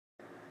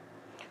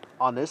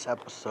On this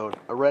episode,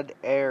 a Red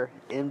Air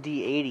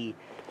MD-80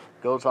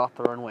 goes off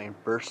the runway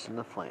and bursts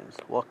into flames.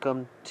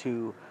 Welcome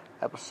to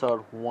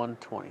episode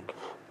 120.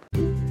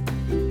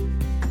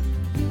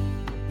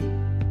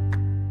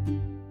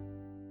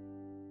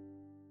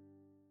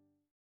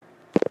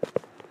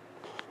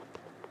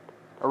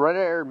 A Red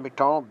Air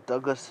McDonnell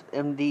Douglas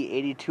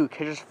MD-82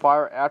 catches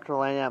fire after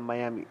landing at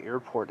Miami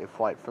Airport. A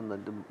flight from the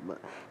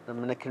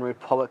Dominican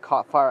Republic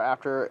caught fire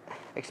after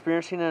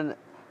experiencing an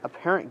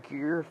apparent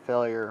gear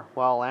failure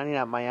while landing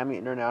at Miami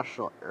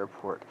International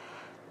Airport.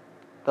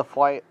 The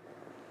flight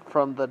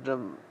from the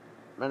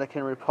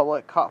Dominican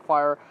Republic caught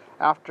fire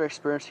after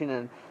experiencing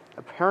an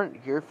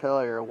apparent gear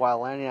failure while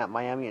landing at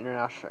Miami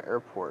International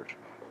Airport.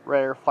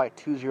 Red Air Flight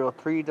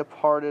 203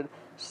 departed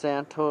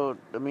Santo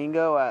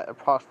Domingo at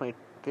approximately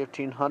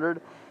 1500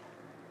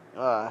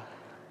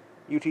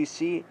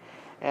 UTC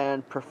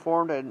and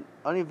performed an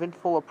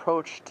uneventful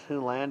approach to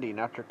landing.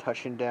 After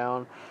touching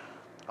down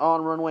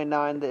on runway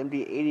 9, the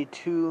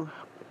MD-82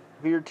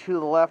 veered to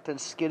the left and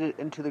skidded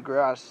into the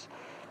grass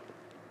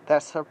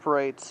that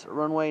separates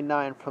runway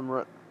 9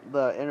 from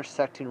the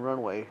intersecting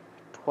runway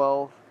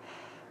 12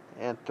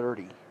 and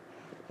 30.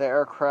 The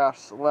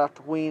aircraft's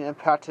left wing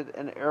impacted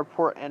an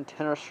airport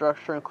antenna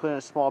structure, including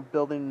a small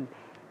building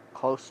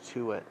close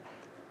to it.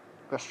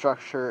 The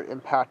structure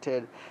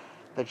impacted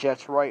the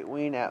jet's right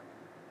wing at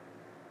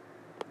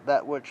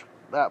that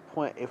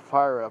point a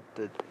fire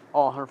erupted.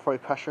 All 140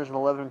 passengers and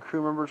 11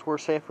 crew members were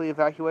safely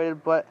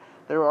evacuated, but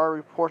there are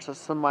reports of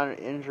some minor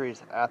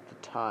injuries at the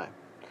time.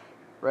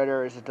 Red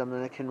Air is a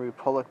Dominican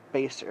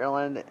Republic-based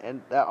airline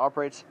and that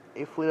operates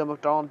a fleet of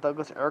McDonnell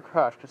Douglas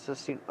aircraft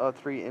consisting of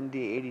 3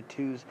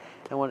 MD-82s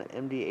and 1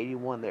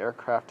 MD-81. The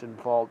aircraft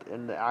involved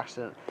in the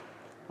accident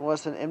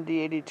was an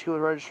MD-82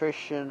 with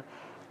registration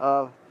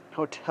of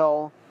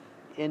Hotel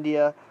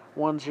India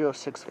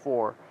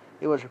 1064.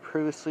 It was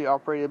previously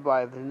operated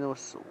by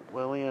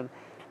Venezuelan-based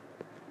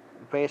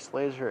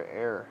Laser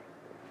Air.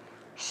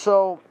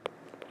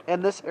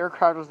 And this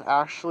aircraft was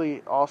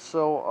actually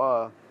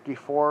also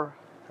before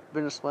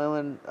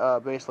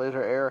Venezuelan-based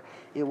Laser Air.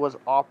 It was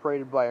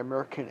operated by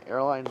American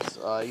Airlines.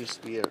 It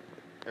used to be an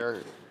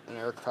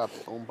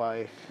aircraft owned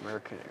by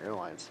American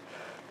Airlines.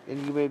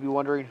 And you may be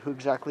wondering who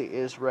exactly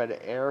is Red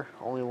Air.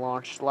 Only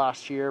launched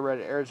last year. Red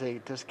Air is a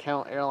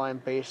discount airline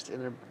based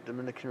in the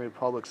Dominican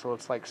Republic, so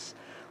it's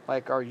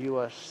like our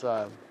U.S.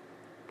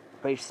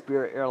 Based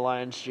Spirit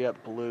Airlines,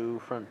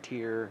 JetBlue,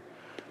 Frontier,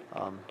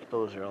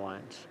 those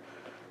airlines.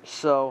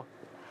 So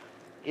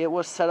it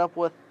was set up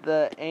with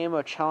the aim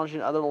of challenging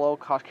other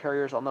low-cost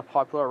carriers on the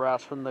popular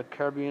routes from the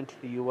Caribbean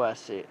to the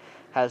U.S. It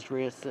has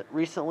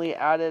recently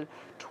added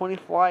 20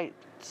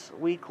 flights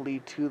weekly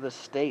to the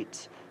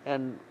States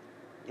and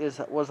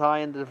was high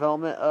in the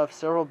development of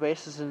several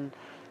bases in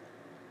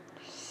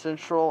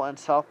Central and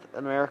South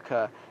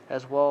America,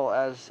 as well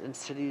as in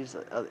cities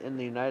in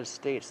the United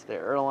States. The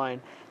airline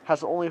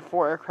has only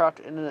 4 aircraft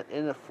in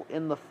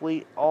the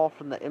fleet, all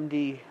from the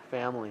MD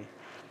family.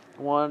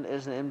 One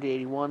is an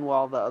MD-81,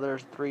 while the other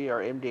 3 are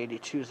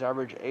MD-82s. The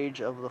average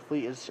age of the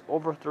fleet is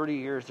over 30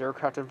 years. The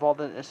aircraft involved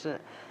in the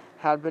incident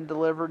had been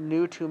delivered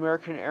new to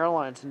American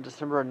Airlines in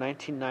December of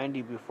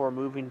 1990 before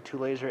moving to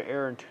Laser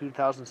Air in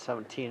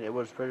 2017. It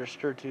was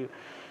registered to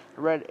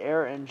Red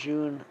Air in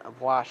June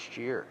of last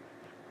year.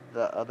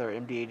 The other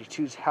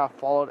MD-82s have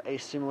followed a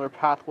similar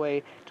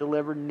pathway,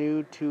 delivered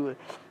new to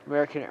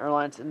American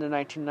Airlines in the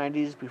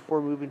 1990s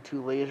before moving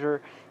to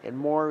Laser in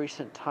more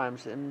recent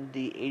times. The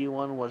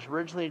MD-81 was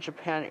originally a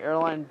Japan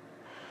Airlines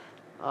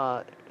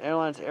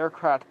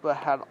aircraft, but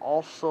had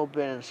also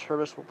been in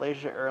service with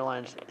Laser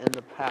Airlines in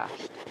the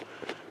past.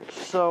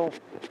 So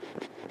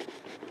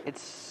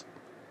it's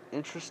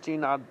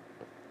interesting to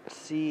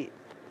see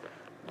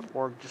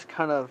or just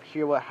kind of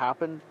hear what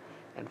happened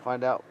and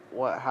find out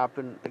what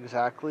happened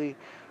exactly.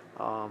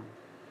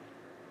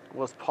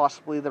 Was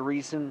possibly the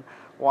reason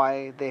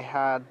why they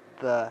had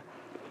the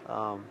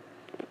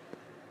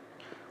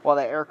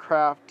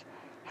aircraft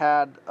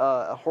had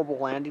a horrible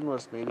landing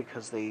was maybe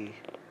because they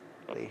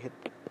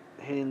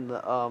hitting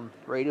the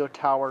radio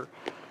tower,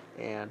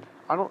 and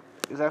I don't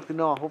exactly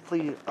know.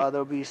 Hopefully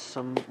there'll be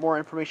some more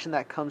information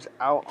that comes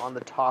out on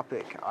the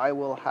topic. I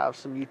will have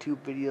some YouTube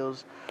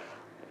videos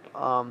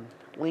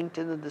linked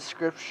in the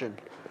description.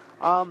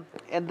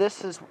 And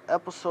this is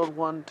episode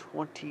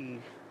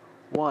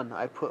 121.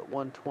 I put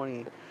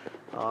 120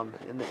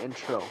 in the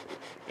intro.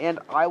 And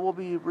I will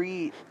be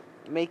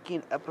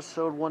remaking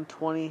episode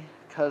 120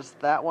 because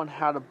that one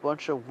had a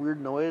bunch of weird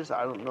noise.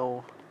 I don't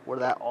know where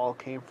that all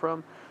came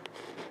from.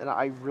 And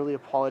I really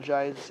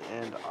apologize,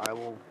 and I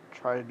will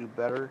try to do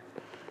better.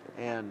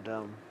 And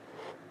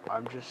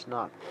I'm just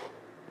not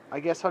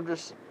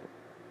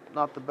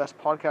the best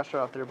podcaster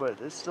out there, but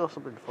it's still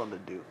something fun to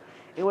do.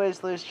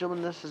 Anyways, ladies and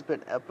gentlemen, this has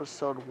been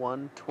episode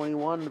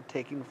 121 of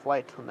Taking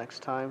Flight. Till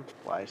next time,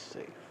 fly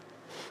safe.